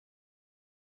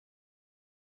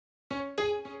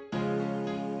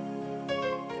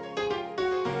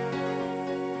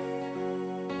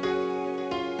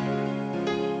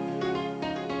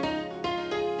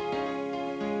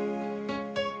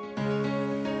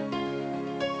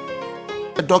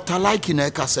Dr. Like in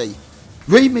Ayeka say,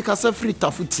 we make us a free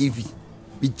Tafu TV.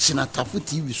 Be China Tafu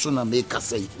TV so na make us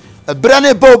say. A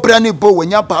brand bow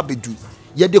when ya baby do.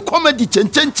 Ye the comedy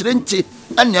chenche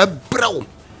and ya brow.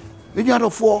 When you are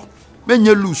for when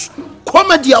you lose.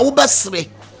 Comedy a ubasre.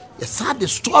 Yes, the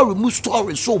story move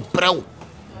story so brow.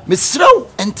 Miss Row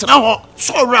and Traho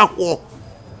so raw.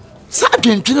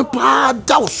 Sergeant pa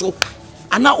daw so.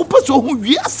 And now upaso who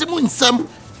we are Simon Sam.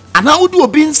 And now do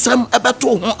being some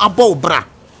abato about bra.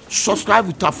 Subscribe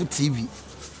with Tafu TV.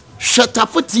 Shut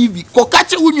Tafu TV.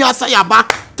 Kokache unyasa yaba.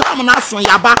 Tamana son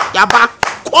yaba.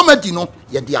 Comedy no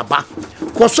ye diaba.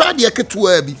 Kosa de ketu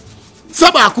abi.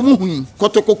 Saba akumuhui.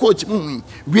 Kotokoko chimuhui.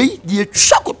 We die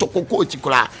chakotokoko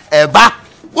chikura. Eba.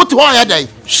 What ho ya dai?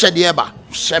 Shede eba.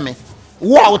 Sheme.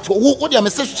 Wow to wo de me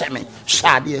se sheme.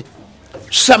 Shade.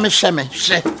 Sheme.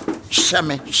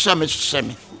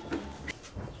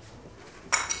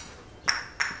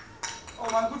 Oh,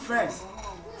 my good friends.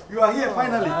 You are here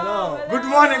finally. Hello. Good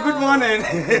morning.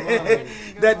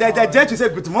 The judge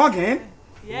said good morning.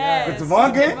 Yes. Good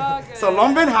morning. So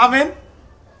long been having.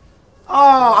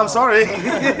 Oh, I'm sorry.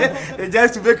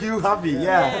 Just to make you happy.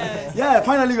 Yes. Yeah,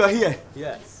 finally you are here.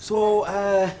 Yes. So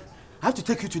I have to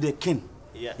take you to the king.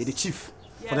 Yes. The chief.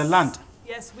 Yes. For the land.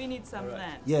 Yes, we need some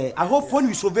land. Yeah, I hope when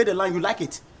you survey the land, you like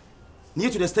it. Near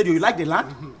to the stadium, you like the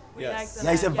land? We like the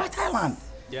Yeah, it's a land, yes. vital land.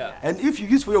 Yeah. And if you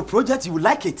use for your project, you will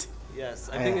like it. Yes,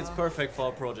 I think it's perfect for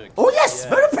our project. Oh yes, Yeah.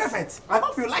 very perfect. I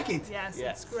hope you like it. Yes,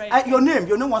 Yes. it's great. Your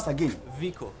name once again.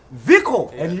 Vico. Vico,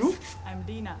 Yes. and you? I'm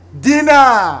Dina.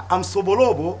 Dina. I'm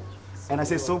Sobolobo, and I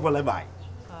say Sobolabai.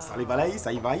 Salibalai,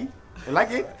 Saibai. You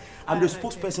like it? I'm the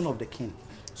spokesperson of the king.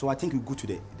 So I think we go to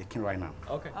the king right now.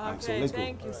 Okay. So let's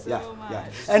Thank go. you so much. Yeah.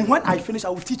 And when I finish, I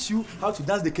will teach you how to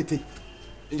dance the kete.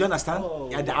 You understand? Oh.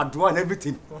 Yeah, the adwa and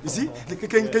everything. You see? Oh,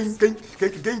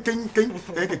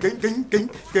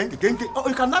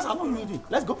 you can dance along with me.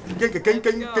 Let's go.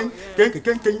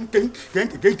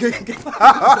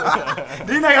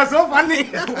 Dina, you're so funny.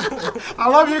 I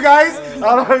love you guys.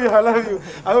 I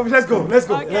love you. Let's go.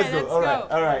 Okay, let's go.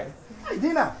 All right. Hey,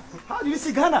 Dina, how do you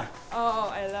see Ghana? Oh,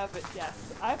 I love it, yes.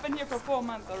 I've been here for 4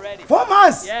 months already. 4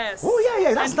 months? Yes. Oh,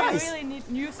 yeah, that's and nice. we really need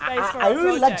new space for I our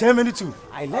really like project. Germany too.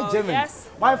 I like Oh, Germany. yes?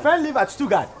 My friend lives at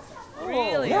Stuttgart.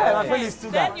 Really? Yeah, my Okay. friend is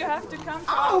Stuttgart. Then you have to come to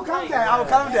I'll our come place. there. I'll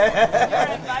come there.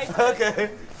 You're invited. Okay.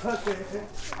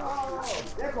 Oh,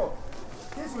 Yeko,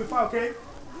 things will be fine, okay?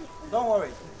 Don't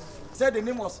worry. Said the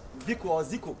name was Vico or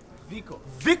Zico.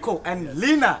 Vico and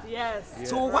Lina. Yes.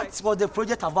 So what was the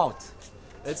project about?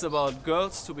 It's about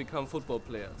girls to become football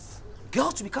players.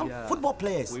 Girls to become Yeah. football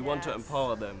players. We want to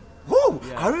empower them. Woo!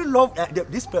 Yeah. I really love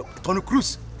this Tony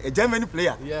Cruz, a German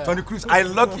player. Yeah. Tony Cruz, I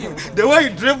love him. The way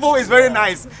he dribble is very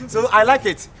nice. So I like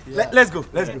it. Yeah. Let's go.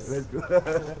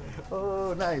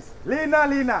 Oh, nice.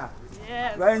 Lina.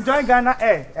 Yes. You are enjoying Ghana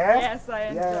air, eh? Yes, I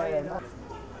enjoy it.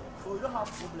 So you don't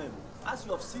have problem. As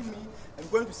you have seen me, I'm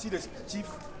going to see the chief.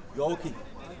 You're okay.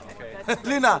 Okay.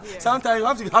 Lina, sometimes you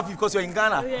have to be happy because you're in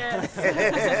Ghana. Yes.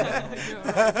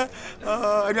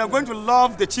 And you're going to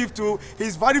love the chief too.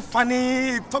 He's very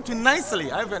funny. He talks to you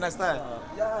nicely. I understand.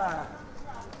 Yeah.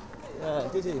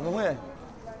 JJ, where?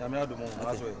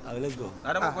 Okay, let's go.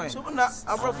 So now,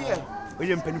 I'm from here.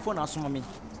 We are penifo na asoma me.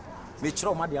 Me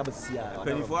chiro ma de abasia.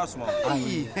 Penifo asoma.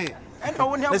 Aye. And I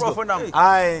won't have for them.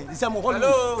 Aye. This is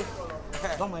Hello.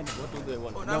 Don't mind them. What do they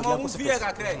want? They are gossipers.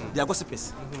 They are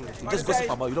gossipers. You just gossip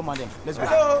about you. Don't mind them. Let's go.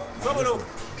 Hello. Sobolo.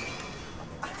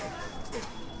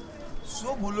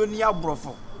 Sobolo ni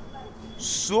abrofo.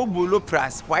 Sobolo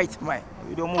price white man.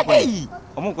 We don't move. Hey.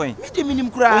 Omo kwen. Me de minim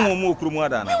kura. Omo okuru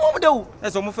ada na. Me mom de.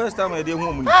 That's our first time I dey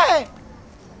home. Hey.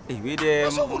 Eh, we dey.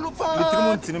 Sobolo pa.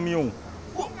 Litrimu ntini o.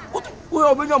 What? We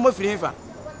obenya mo firi fa.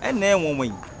 E na enwo mo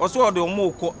yi. Oso ode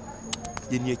omo okọ.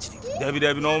 Ye ni akyiri.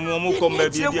 Dabi no omo kom ba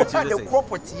bi di akyiri The say.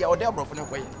 property ya ode abrofo ne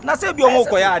koye. Na say bi omo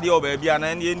okọ ya ade o ba bia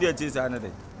na ndi akyiri sa na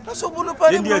de. Na Sobolo pa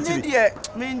ne Ye ndi mo akyiri. ni de.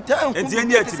 Me ntan. Enti ye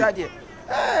ndi akyiri.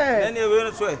 Eh. Na we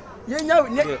no so e.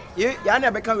 Ye ya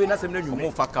na be kan we na sem na nwume.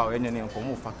 Omo faka o ene ne nko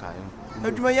omo faka e.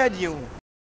 Adwuma ya die o.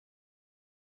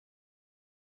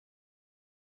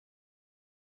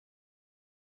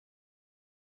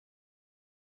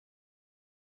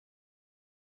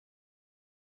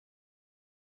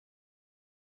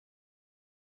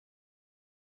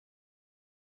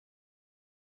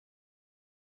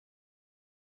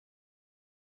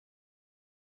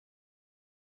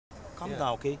 Calm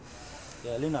down, okay?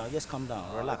 Yeah, Lina, just calm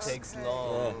down, relax. It takes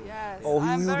long. Yes. Oh,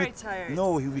 I'm he will very be, tired.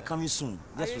 No, he'll be coming soon.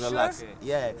 Just you relax. sure?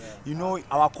 Yeah. You know,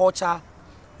 our culture,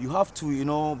 you have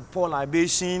to, pour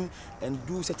libation and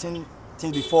do certain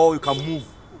things before you can move.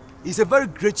 He's a very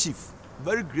great chief,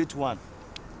 very great one.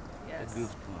 Yes.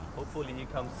 Hopefully he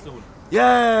comes soon.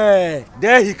 Yeah,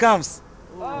 there he comes.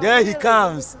 There he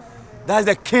comes. That's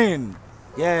the king.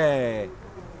 Yeah.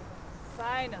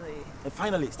 Finally. And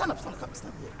finally, stand up, stand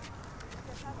here.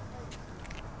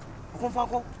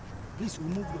 Okonfako, please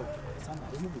remove your sandal.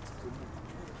 Remove it.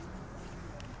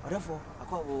 Therefore,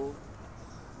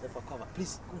 cover.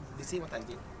 Please, go. They say what I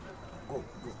did. Go.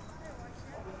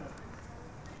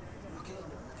 Okay.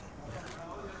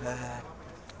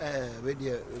 Where do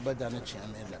you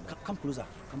Come closer.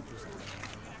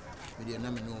 Where do you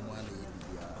know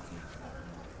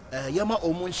Yama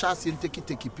Omon Shas and take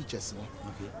pictures.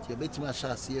 Okay. You bet me a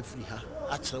shas here free her.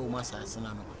 Actually, Massa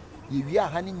Sanano. You are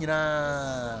honey,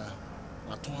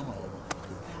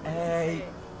 Hey,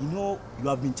 you know, you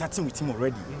have been chatting with him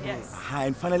already. Yes.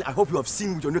 And finally, I hope you have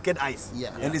seen with your naked eyes.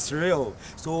 Yeah. And it's real.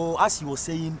 So, as you were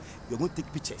saying, you're going to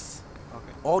take pictures.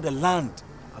 Okay. All the land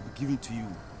I'll be giving to you.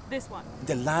 This one.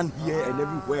 The land here and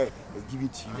everywhere is given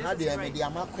to you. How do you make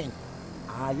the queen?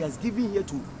 Yes, giving here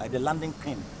to the London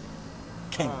queen.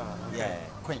 King. Yeah.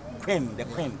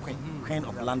 Queen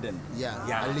of London.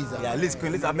 Yeah.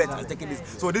 Queen Elizabeth has taken this.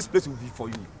 So this place will be for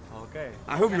you. Okay.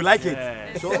 I hope you like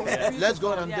it. So let's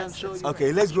go and then show you.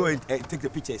 Okay, let's go and take the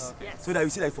pictures. Yes. So that you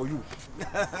see that for you.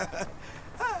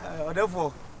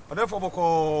 Therefore,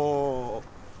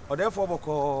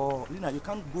 Lina, you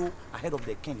can't go ahead of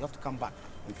the king. You have to come back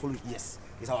and follow. Yes,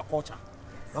 it's our culture.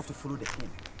 You have to follow the king,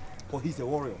 because he's a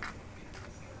warrior.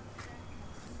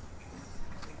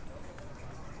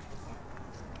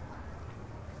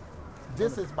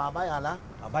 This is Baba Yala.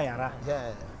 Abayara,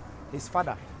 Yeah, his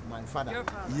father. my father. Your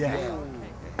father. Yeah.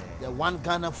 The one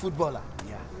Ghana footballer.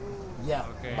 Yeah. Yeah,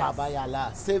 Okay. Baba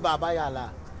Yala. Say Baba Yala.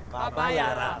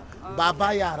 Babayara.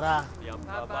 Baba Yara. Yeah,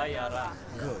 Babayara.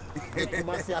 The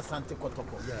Kumasi Asante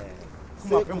Kotoko. Yeah.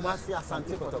 Say Kumasi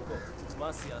Asante Kotoko.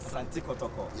 Kumasi Asante. Santi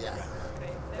Kotoko. Yeah.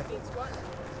 That means what?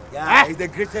 Yeah, he's the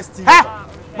greatest team. He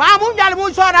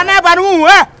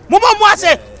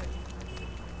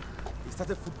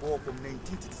started football from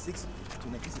 1936 to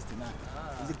 1969.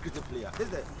 He's a great player. This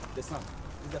is the son.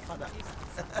 He's the father.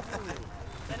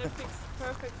 Then it fits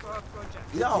perfect for our project.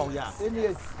 Yeah.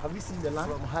 Anyways, Have you seen the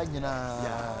land? from Hanyana.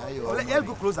 Yeah. Oh, let's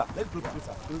go closer. Let's go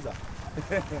closer.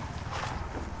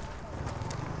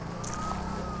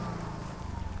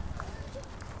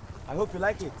 I hope you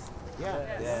like it. Yeah.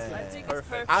 Yes. I think it's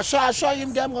perfect. I saw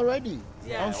him them already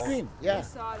Yeah. on screen. Yeah. We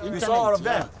saw it. We Internet, saw all of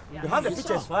them. Yeah. You have the We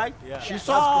pictures, saw. right? Yeah. She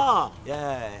saw.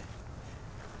 Yeah.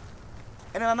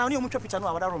 And then now you want picture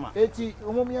now about Roma. Eti,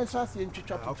 umumia shasi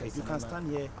entwitwa Okay, pictures. you can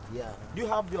stand here. Yeah. Do you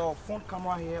have your phone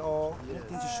camera here or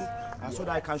anything to shoot? So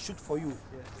that I can shoot for you.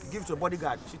 Give it to a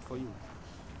bodyguard, shoot for you.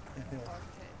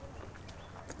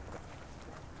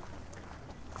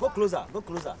 Go closer,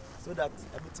 so that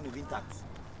everything will be intact.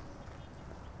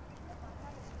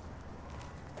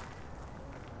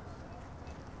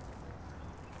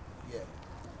 Yeah.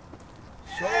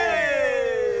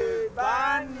 Hey,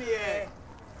 Banye.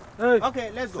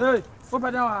 Okay, let's go.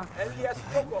 Mumpa.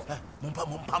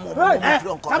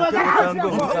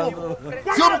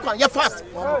 Yeah, fast.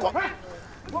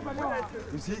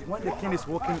 You see, when the king is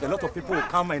walking, a lot of people will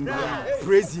come and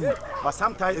praise him. But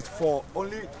sometimes it's for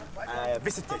only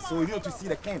visitors, so you need to see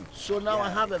the king. So now I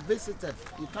have a visitor.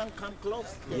 You can't come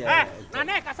close. Yeah.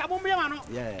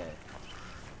 Yeah.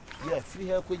 Yeah, free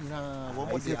hair queen.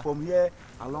 I say from here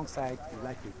alongside, you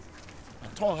like it.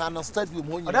 Ton understand you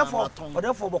money. Therefore, hey,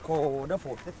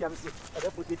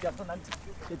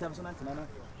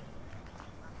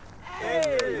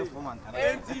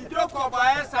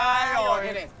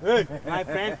 my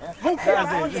friend,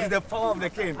 this is the power of the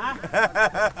king.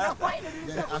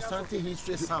 The Asante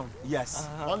history sound. Yes.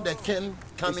 On the king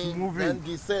coming, It's moving. then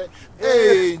he said,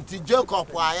 "Hey, to Jacob,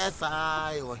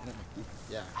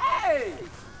 yeah."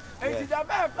 What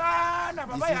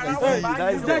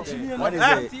is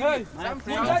it? You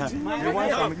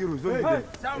want some euros, don't you? You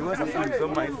want some euros,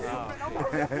 don't mind.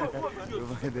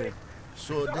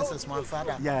 So this is my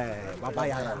father. Yeah, Baba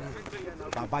Yara.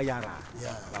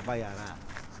 Yeah. Baba Yara.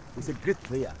 He's a great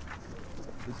player.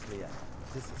 Good player.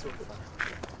 This is my father.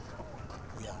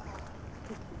 Yeah.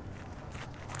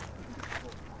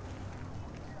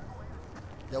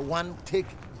 The one take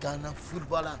Ghana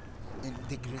footballer in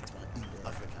the great one in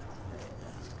Africa.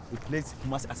 He plays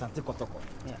Kumasi Asante Kotoko.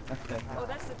 Yeah. Oh,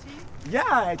 that's the team?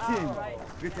 Yeah, team. Oh, right.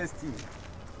 Greatest team.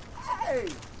 Hey,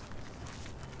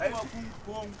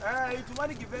 tu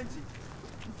mani kivenji.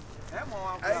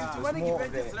 Tu mani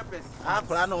kivenji slippers. Ah,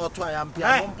 kula no to I am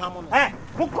pia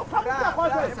mumpa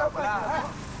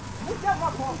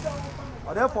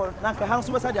Therefore, I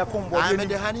made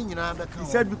the honey, he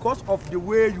said because of the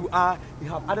way you are, he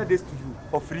have added this to you.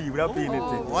 for free without paying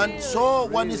anything. When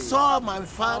he saw my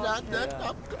father, then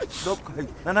so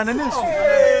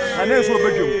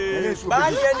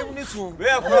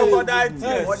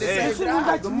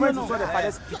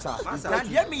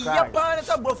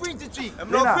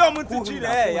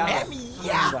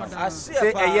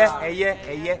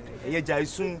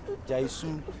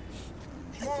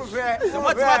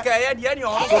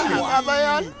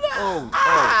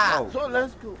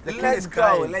let's go.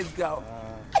 Let's go.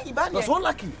 Hey, you're so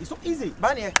lucky. It's so easy.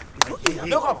 Banya.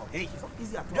 Jacob. Hey, it's so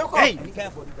easy. Jacob. Hey, be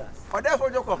careful with that. Or therefore,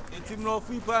 Jacob. It's no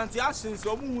free party action,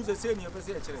 so who's the same? So we can use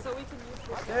it.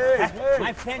 Hey,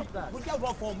 My friend, we can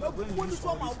go for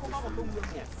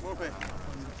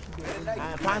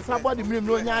Pan somebody me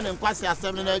no nya ne nkwase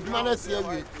asem na adwuma na sie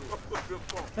wi.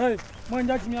 Hey, man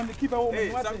judge me am the keeper home.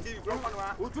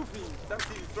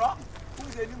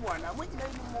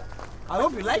 I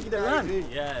hope you like the land.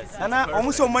 Yes. And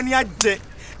almost so money I did.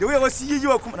 The way I was seeing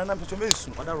you come and I'm to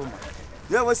mention other room.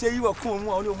 The way I was saying you were coming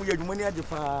only when you money at the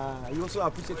far. You also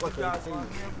appreciate what you are saying.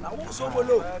 Now, so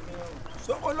below.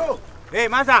 So below. Hey,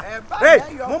 Master. Hey,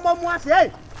 Mama,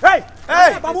 hey. Hey,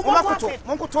 hey,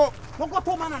 Monkoto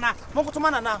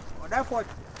manana. Therefore,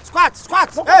 squat.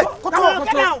 Hey, Koto.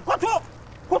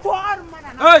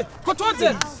 Hey, Koto.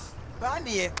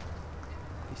 Bandy.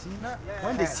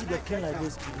 When they see the king like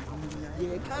this,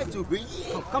 they can't do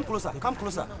it. Come closer.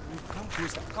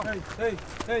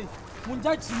 Hey. Mun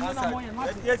judge me na moye. In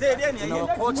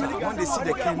our culture, when they see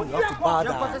the king, you have to bow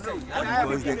down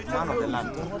because he's the man of the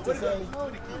land.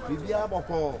 Bibia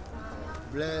boko.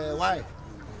 Ble why?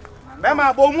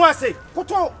 Mema bomu say,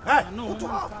 Koto. Hey, No.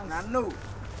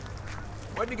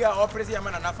 What do you get off your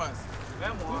man and fans?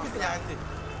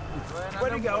 What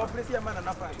do you get off your man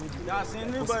and fans? That's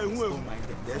anybody who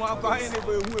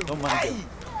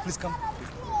please come.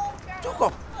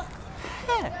 Jacob.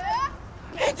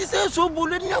 Hey, this is so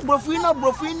bullet. Brofina.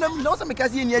 No, some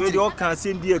because you need you can't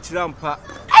send the trampa.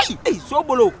 Hey, so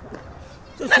below.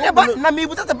 Na me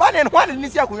with the ban and one in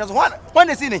this year. One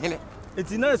is in here.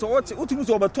 It's nice. What you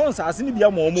so about tons as in the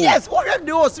Momo? Yes, what are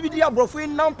those with the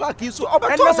brofin non plaque? So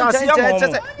about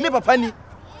tons never penny.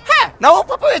 Ha! Now,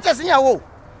 Papa is just in your wall.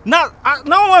 Now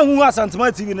one who has some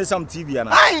TV in some TV and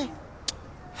I.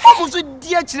 How was it,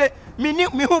 dear? Me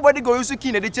who body go to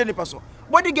kin at the cherry person.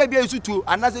 What do you get you to?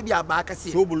 And as if you are back, I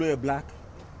see. so below black,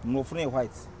 no friend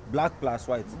white, black plus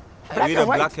white.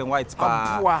 Black and white.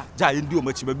 Giant do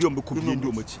much, maybe on the cooking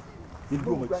do much.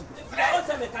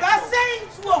 That's saying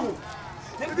slow.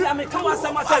 I may come as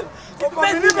myself.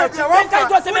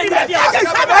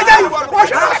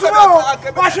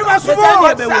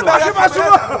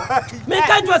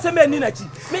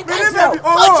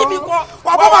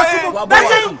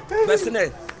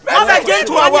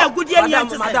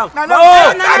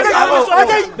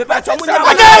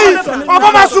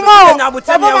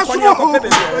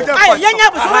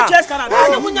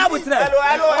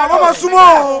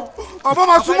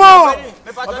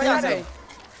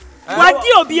 Wadi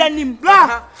obi anim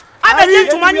bla abedi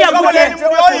ntuma ne agudie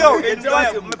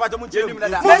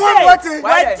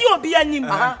wadi obi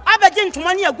anim abedi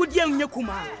ntuma ne agudie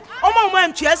nyekuma omo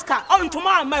antweska o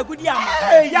ntuma ama agudie ama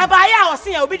ya ba ya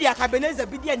osen ya obi di Akabenezer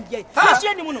bidie ndie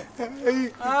hie ni mu no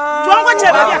tuango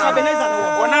che ba di Akabenezer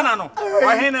no onana no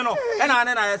ohene no ena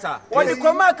ane na yesa Wodi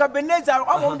koma Akabenezer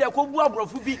omo de ko bu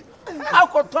abrofo bi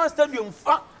akoton stadium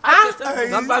fa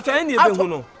Na ba twa ni ebe hu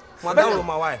no. Madam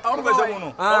my wife. I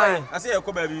say a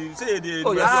baby, say the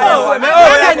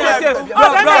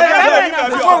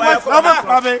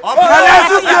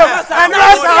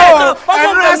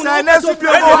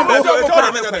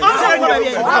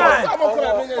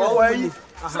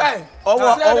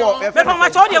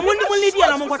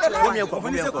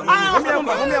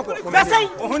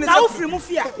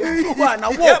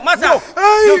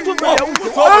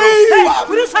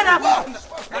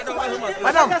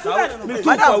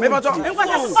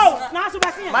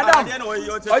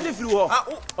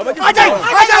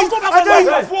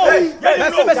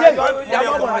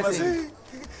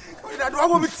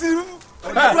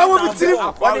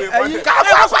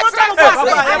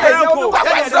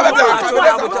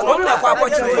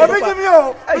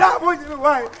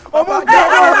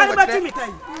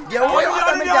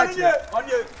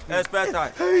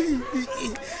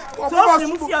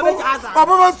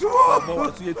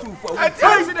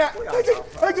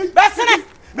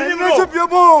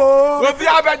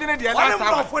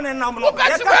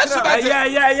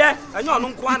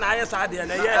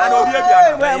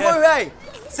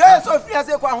Say Sophia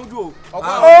say kwa hudu.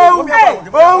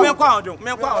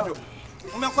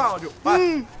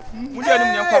 Mu dia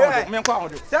nim Nkwa me Nkwa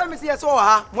hodo. Tell me say so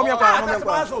ha. Mo me Nkwa.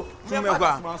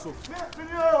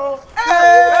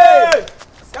 Hey!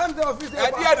 Stand the office.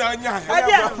 Adia da nya.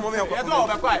 Adia. Mo me Nkwa. Yeto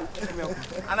obekwa.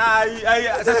 Ana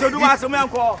ai se sodu ma so me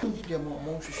Nkwa.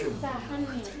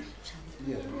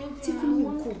 Tiffany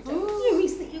and Co.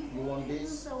 You want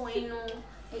this? So I know.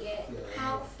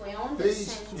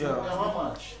 How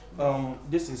much?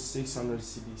 This is 600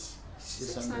 CDs.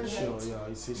 600. Sure, yeah,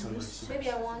 it's 600 CDs. Maybe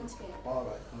I want it. All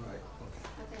right.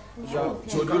 Yeah.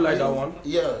 So do you like that one?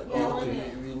 Yeah.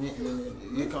 Okay.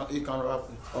 You can wrap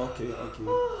it. Okay.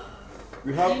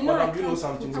 We have, madam, you know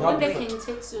something? I want the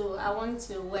kente too. I want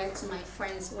to wear to my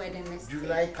friend's wedding next Do you day.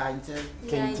 like kente?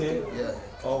 Kente? Yeah.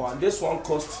 Oh, and this one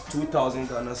costs 2,000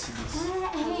 Ghana cedis.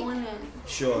 I want it.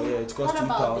 Sure, yeah, it costs What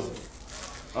about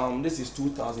 2,000. This is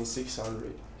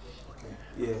 2,600.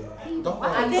 Yeah.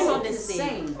 Are they not the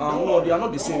same? No, they are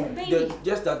not the same.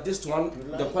 Just that this one,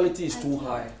 the quality is too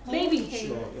high. Baby.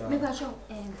 Sure, yeah. Maybe I show.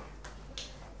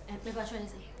 Maybe I show.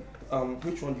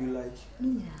 Which one do you like?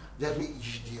 Let me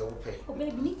use the open. Oh,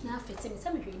 baby, need to fit in.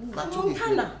 Some of you need. I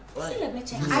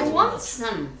want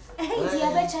some.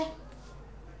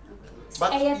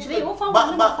 But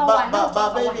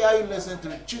baby, are you listening to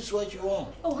it? Choose what you want.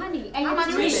 Oh, honey,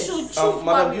 you should choose.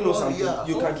 Madam, you know something? Yeah.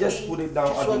 You can just put it down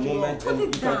at the moment and you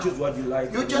can choose what you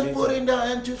like. You just put it down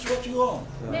and choose what you want.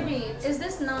 Yeah. Baby, is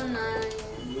this now nice?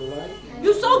 You like?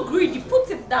 You so greedy. Put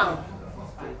it down.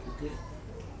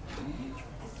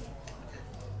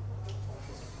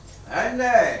 And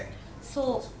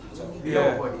So.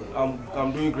 Yeah,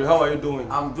 I'm doing great. How are you doing?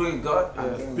 I'm doing good.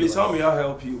 Please, how may I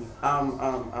help you?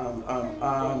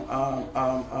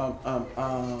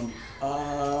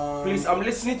 Please, I'm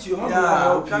listening to you. How may I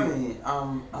help you?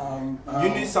 You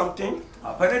need something?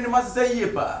 But then you must say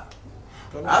yepa.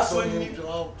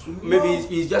 Maybe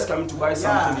he's just coming to buy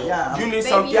something. Yeah. You need Baby,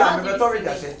 something? yeah.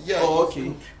 Yeah. Oh,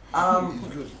 okay.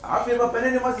 I feel but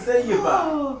then you must say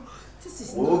yepa. This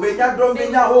is Oh, Benya don't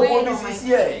Benya whole business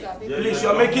here. Please,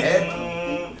 you're making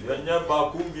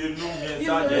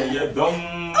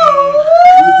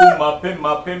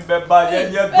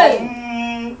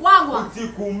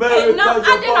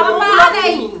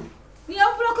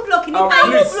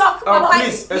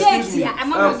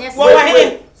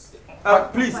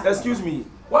please, excuse me.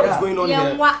 What is going on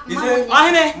here?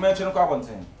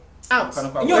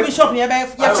 You be shopping here,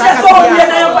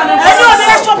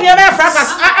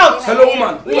 Hello,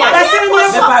 woman. What's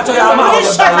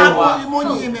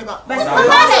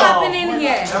happening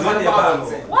here?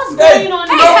 What's going on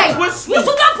here? You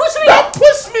should not push me. Don't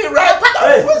push me, right?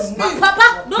 Don't push me. Papa,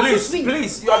 don't push me.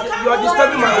 Please, you are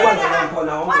disturbing my wife.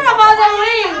 What about the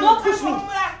ring? Don't push me.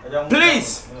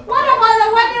 Please. What about the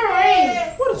wedding ring?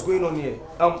 What is going on here?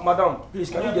 Madam, please,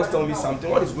 can you just tell me something?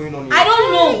 What is going on here? I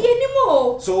don't know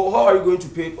anymore. So, how are you going to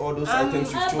pay all those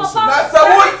items you've chosen? That's a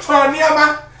one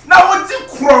Tonyama. Now what's it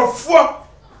crop for?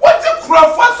 What's it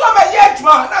crop for? So my yet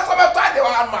man. That's what I'm talking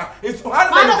about. It's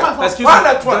 100. Excuse me,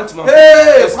 gentlemen.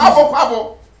 Hey,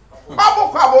 Pabo.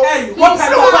 Hey, what's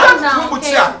calm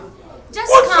down.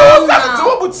 Just calm down.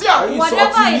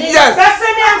 Whatever it is. Yes.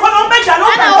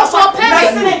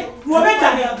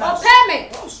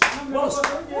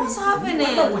 What's happening? Me,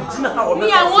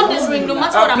 I want this ring no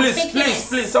matter what I'm thinking.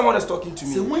 Please, someone is talking to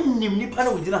me. What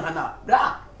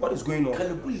What is going on?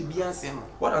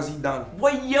 What has he done?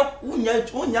 Really?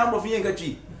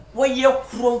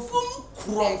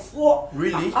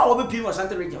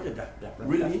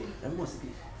 Really?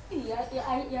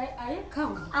 Ayeka,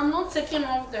 I'm not taking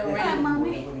off the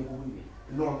ring.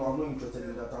 No, I'm not interested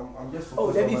in that. I'm just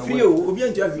oh, focused let on me my free work.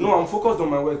 you. No, I'm focused on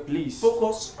my work, please.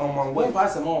 Focus on my work.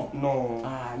 Pass them on. No.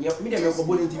 Yeah, me them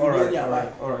go into all right,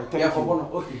 thank you.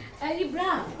 Okay.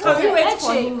 Ibra, can you wait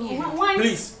for him here?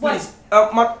 Please.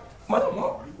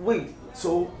 Madam, wait.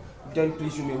 So, then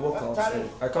please you may walk out.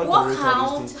 I can't walk tolerate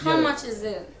all out? these things. How Yeah. much is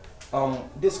it?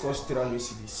 This costs 300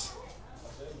 cedis.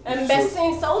 And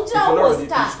Bessin, so If you're not ready,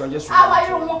 please you can just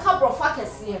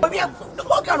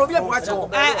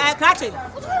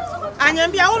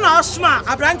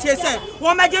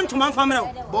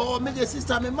Bo me the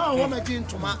sister me ma wo me gin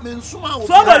toma me nsuma wo.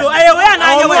 So bolo aye we na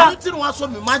aye we. Ti no aso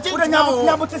me ma gin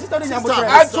toma.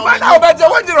 Tuma na obeje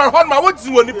won di ron ma won ti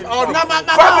woni. Na ma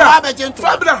wa be gin toma.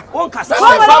 Fabra. Won kasa.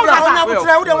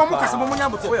 Fabra wo de wo kasa mo nya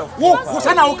bote. Wo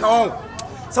sa na wo ka won.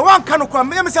 Se wan ka no kwa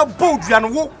me say bold dua no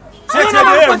wo. On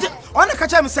the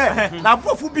catch him say, now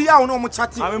Bofu be out no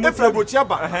chatting. I'm a friend with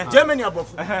Germany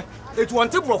abofu. It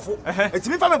won't take Bofu. It's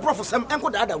me from a Bofu, some uncle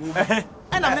the other woman.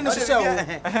 And I'm in the cell.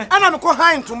 And I'm called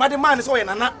Hein to Madam Man, so and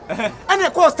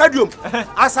a call stadium.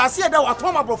 As I see that, I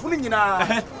told my Bofu, and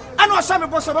I shall be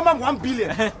boss of 1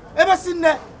 billion. Ever seen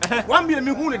that? 1 million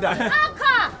me hu ne da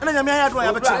ana nyame ya do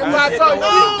ya beche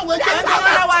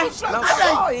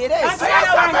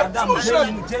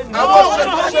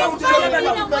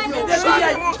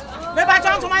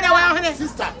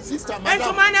Sister,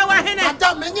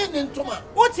 madam menye ne ntoma.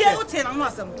 Utie na no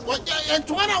asem.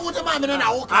 Ntoma na wo de ma me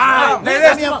na wo ka.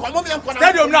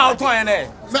 Stadium na auto ne.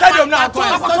 Stadium na auto.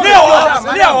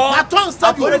 Maton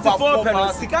stadium for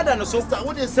penny. Sikada no so.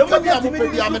 Wo de se bi am pe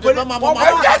bi am de ba ma mo.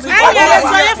 Ya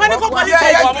fani ko police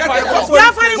station.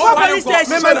 Ya fani ko police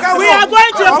station. We are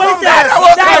going to a police station.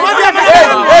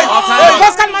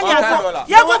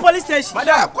 Ya go police station.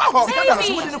 madam kwa ho sikada no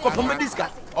so wo de ko pombe diska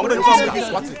Yeah,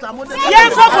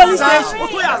 go police station.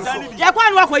 Yeah, go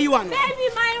and walk where you want. Baby,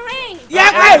 my ring.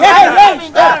 Yeah, hey.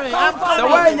 So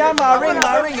why you my ring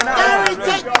now? Hey,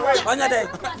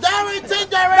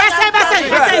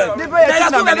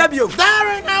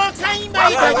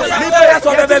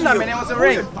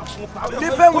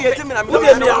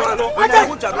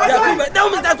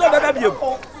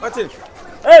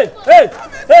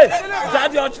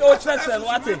 Daddy, what?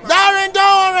 Darren,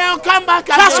 don't worry, I'll come back.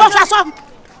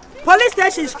 Police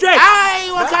station straight. I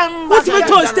will come back. What's my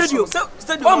toy stadium?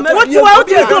 What you want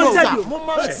to do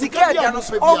stadium?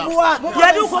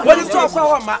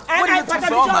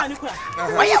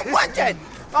 Why you wanted?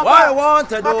 Why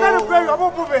wanted?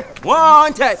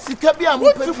 Wanted. Sikabia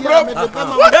mo pe bia me de ba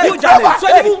ma. What you jale? So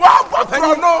you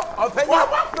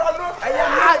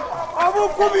Abu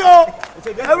kubio.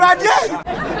 Erade.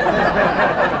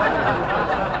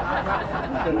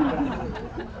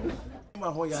 Ma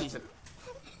ho ya.